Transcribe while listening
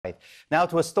right. Now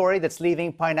to a story that's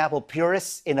leaving pineapple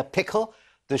purists in a pickle.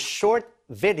 The short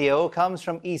video comes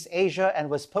from East Asia and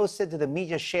was posted to the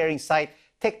media sharing site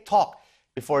TikTok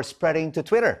before spreading to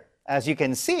Twitter. As you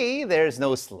can see, there's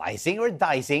no slicing or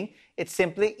dicing. It's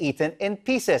simply eaten in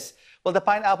pieces. Well, the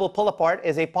pineapple pull-apart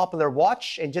is a popular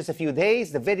watch. In just a few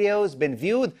days, the video's been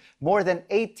viewed more than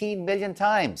 18 million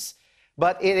times.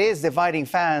 But it is dividing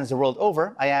fans the world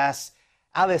over. I asked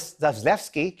Alice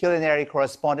Zaslavsky, Culinary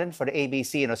Correspondent for the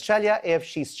ABC in Australia, if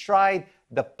she's tried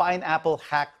the pineapple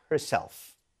hack herself.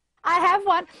 I have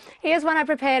one. Here's one I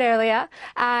prepared earlier,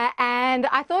 and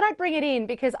I thought I'd bring it in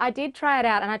because I did try it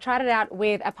out, and I tried it out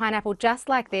with a pineapple just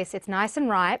like this. It's nice and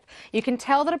ripe. You can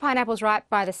tell that a pineapple's ripe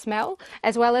by the smell,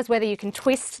 as well as whether you can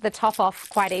twist the top off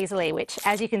quite easily, which,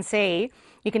 as you can see,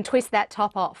 you can twist that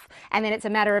top off, and then it's a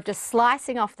matter of just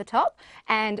slicing off the top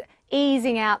and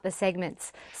easing out the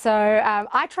segments. So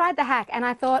I tried the hack, and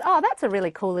I thought, oh, that's a really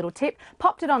cool little tip.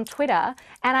 Popped it on Twitter,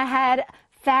 and I had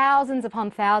thousands upon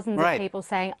thousands of people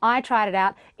saying, I tried it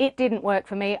out, it didn't work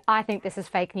for me, I think this is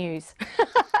fake news.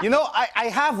 You know, I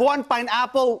have one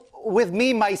pineapple with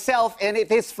me myself, and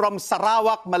it is from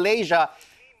Sarawak, Malaysia,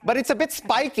 but it's a bit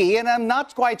spiky, and I'm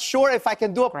not quite sure if I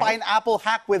can do a pineapple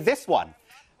hack with this one.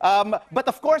 But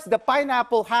of course, the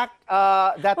pineapple hack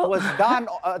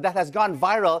that has gone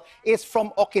viral is from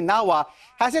Okinawa.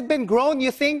 Has it been grown, you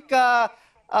think, to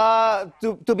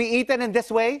be eaten in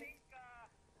this way?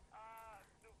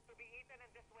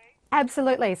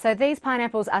 Absolutely. So these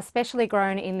pineapples are specially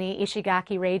grown in the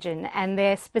Ishigaki region, and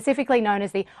they're specifically known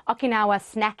as the Okinawa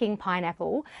snacking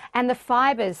pineapple. And the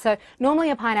fibres, so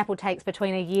normally a pineapple takes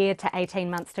between a year to 18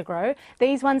 months to grow.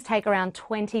 These ones take around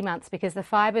 20 months because the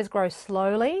fibres grow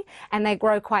slowly and they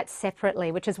grow quite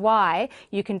separately, which is why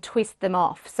you can twist them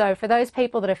off. So for those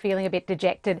people that are feeling a bit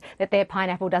dejected that their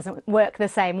pineapple doesn't work the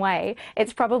same way,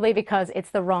 it's probably because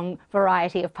it's the wrong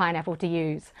variety of pineapple to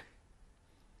use.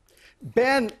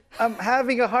 Ben, I'm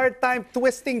having a hard time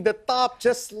twisting the top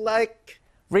just like...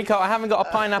 Rico, I haven't got a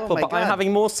pineapple, but I'm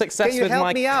having more success with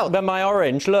my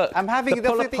orange. Look, I'm having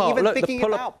difficulty even picking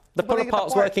it out. The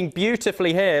pull-apart's working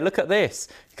beautifully here. Look at this.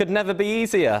 It could never be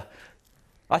easier.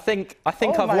 I think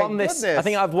I've won this. I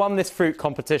think I've won this fruit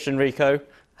competition, Rico.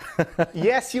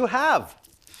 Yes, you have.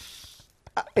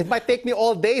 It might take me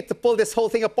all day to pull this whole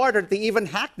thing apart or to even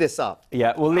hack this up.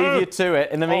 Yeah, we'll leave you to it.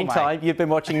 In the meantime, you've been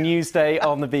watching Newsday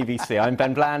on the BBC. I'm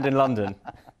Ben Bland in London.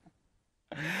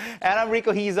 And I'm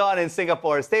Rico Hizon in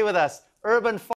Singapore. Stay with us. Urban